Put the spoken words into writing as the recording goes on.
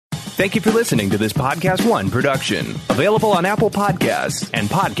Thank you for listening to this Podcast One production. Available on Apple Podcasts and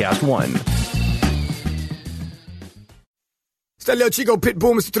Podcast One. It's that little Chico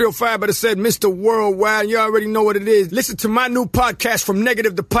Pitbull, Mr. 305, but it said Mr. Worldwide. You already know what it is. Listen to my new podcast, From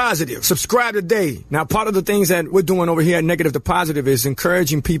Negative to Positive. Subscribe today. Now, part of the things that we're doing over here at Negative to Positive is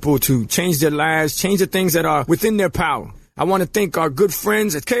encouraging people to change their lives, change the things that are within their power. I want to thank our good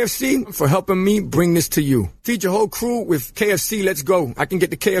friends at KFC for helping me bring this to you. Feed your whole crew with KFC. Let's go. I can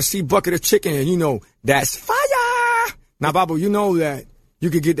get the KFC bucket of chicken, and you know, that's fire. Now, Babu, you know that you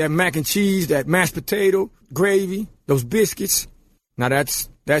could get that mac and cheese, that mashed potato, gravy, those biscuits. Now, that's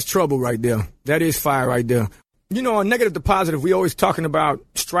trouble right there. That is fire right there. You know, on Negative to Positive, we always talking about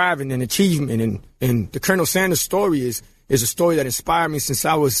striving and achievement, and the Colonel Sanders story is a story that inspired me since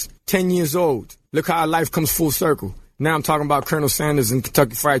I was 10 years old. Look how life comes full circle. Now I'm talking about Colonel Sanders and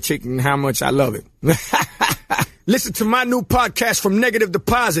Kentucky Fried Chicken and how much I love it. Listen to my new podcast, From Negative to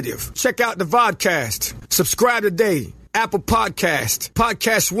Positive. Check out the vodcast. Subscribe today. Apple Podcast,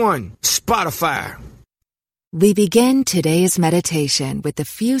 Podcast One, Spotify. We begin today's meditation with a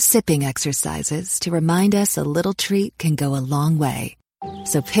few sipping exercises to remind us a little treat can go a long way.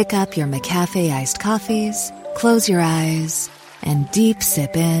 So pick up your McCafe iced coffees, close your eyes, and deep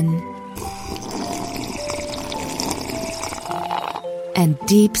sip in. And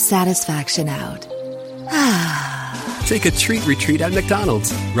deep satisfaction out. Take a treat retreat at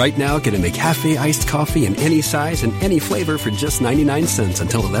McDonald's. Right now, get a McCafe iced coffee in any size and any flavor for just 99 cents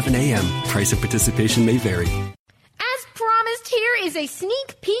until 11 a.m. Price of participation may vary. As promised, here is a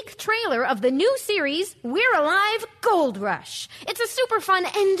sneak peek trailer of the new series, We're Alive, Goldrush. It's a super fun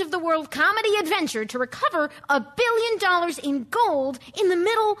end-of-the-world comedy adventure to recover $1 billion in gold in the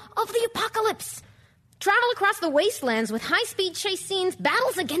middle of the apocalypse. Travel across the wastelands with high-speed chase scenes,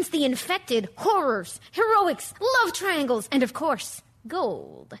 battles against the infected, horrors, heroics, love triangles, and, of course,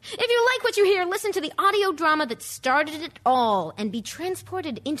 gold. If you like what you hear, listen to the audio drama that started it all and be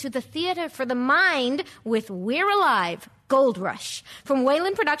transported into the theater for the mind with We're Alive, Goldrush. From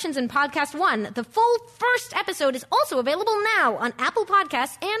Wayland Productions and Podcast One, the full first episode is also available now on Apple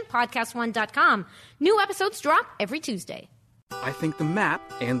Podcasts and PodcastOne.com. New episodes drop every Tuesday. I think the map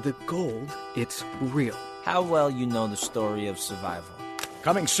and the gold, it's real. How well you know the story of survival.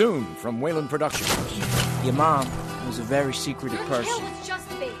 Coming soon from Wayland Productions. Your mom was a very secretive person.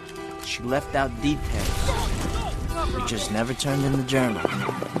 She left out details. It just never turned in the journal.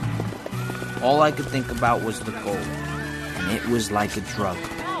 All I could think about was the gold. And it was like a drug,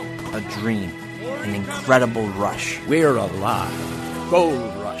 a dream, an incredible rush. We're alive. Gold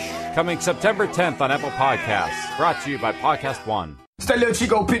Rush. Coming September 10th on Apple Podcasts. Brought to you by Podcast One. It's that little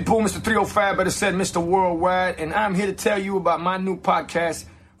Chico Pitbull, Mr. 305, but it said Mr. Worldwide, and I'm here to tell you about my new podcast,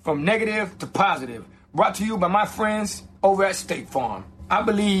 From Negative to Positive, brought to you by my friends over at State Farm. I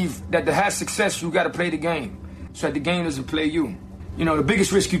believe that to have success, you got to play the game, so that the game doesn't play you. You know, the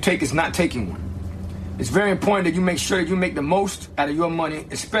biggest risk you take is not taking one. It's very important that you make sure that you make the most out of your money,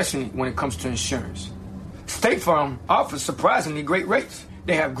 especially when it comes to insurance. State Farm offers surprisingly great rates.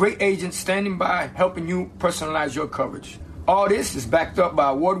 They have great agents standing by helping you personalize your coverage. All this is backed up by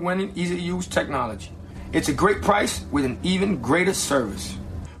award-winning, easy-to-use technology. It's a great price with an even greater service.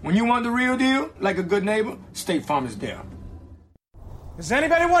 When you want the real deal, like a good neighbor, State Farm is there. Does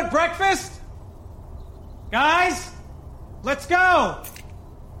anybody want breakfast? Guys, let's go.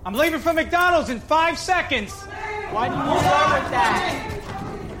 I'm leaving for McDonald's in 5 seconds. Why didn't you start with that?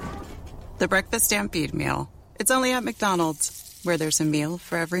 The Breakfast Stampede Meal. It's only at McDonald's, where there's a meal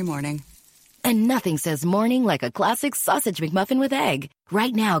for every morning. And nothing says morning like a classic sausage McMuffin with egg.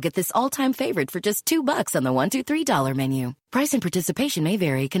 Right now, get this all-time favorite for just $2 on the $1, $2, $3 menu. Price and participation may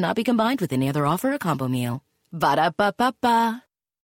vary. Cannot be combined with any other offer or combo meal. Ba-da-ba-ba-ba.